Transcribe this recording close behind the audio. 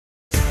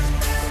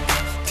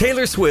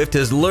Taylor Swift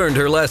has learned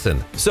her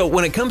lesson, so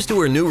when it comes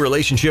to her new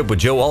relationship with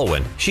Joe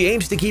Alwyn, she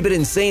aims to keep it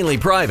insanely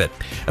private.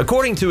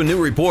 According to a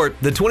new report,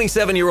 the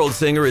 27-year-old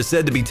singer is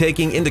said to be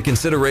taking into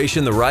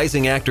consideration the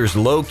rising actor's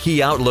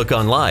low-key outlook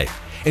on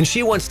life, and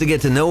she wants to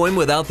get to know him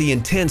without the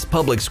intense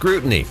public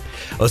scrutiny.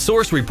 A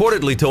source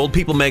reportedly told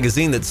People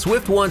magazine that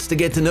Swift wants to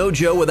get to know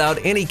Joe without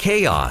any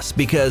chaos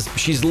because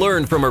she's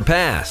learned from her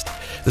past.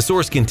 The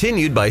source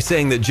continued by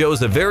saying that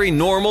Joe's a very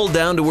normal,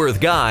 down-to-earth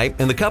guy,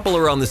 and the couple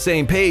are on the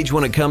same page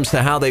when it comes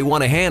to how they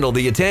want to handle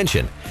the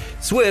attention.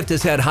 Swift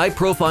has had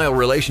high-profile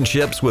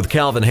relationships with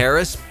Calvin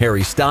Harris,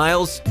 Harry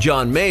Styles,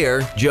 John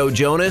Mayer, Joe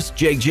Jonas,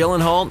 Jake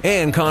Gyllenhaal,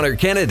 and Connor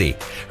Kennedy.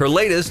 Her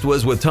latest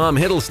was with Tom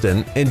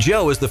Hiddleston, and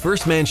Joe is the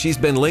first man she's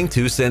been linked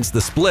to since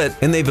the split,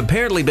 and they've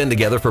apparently been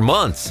together for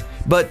months.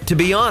 But to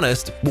be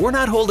honest, we're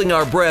not holding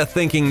our breath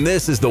thinking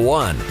this is the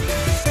one.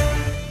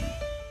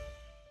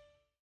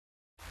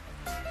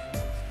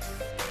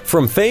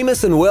 From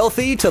famous and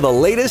wealthy to the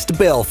latest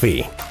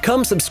Belfie,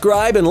 come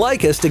subscribe and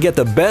like us to get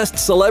the best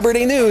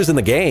celebrity news in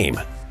the game.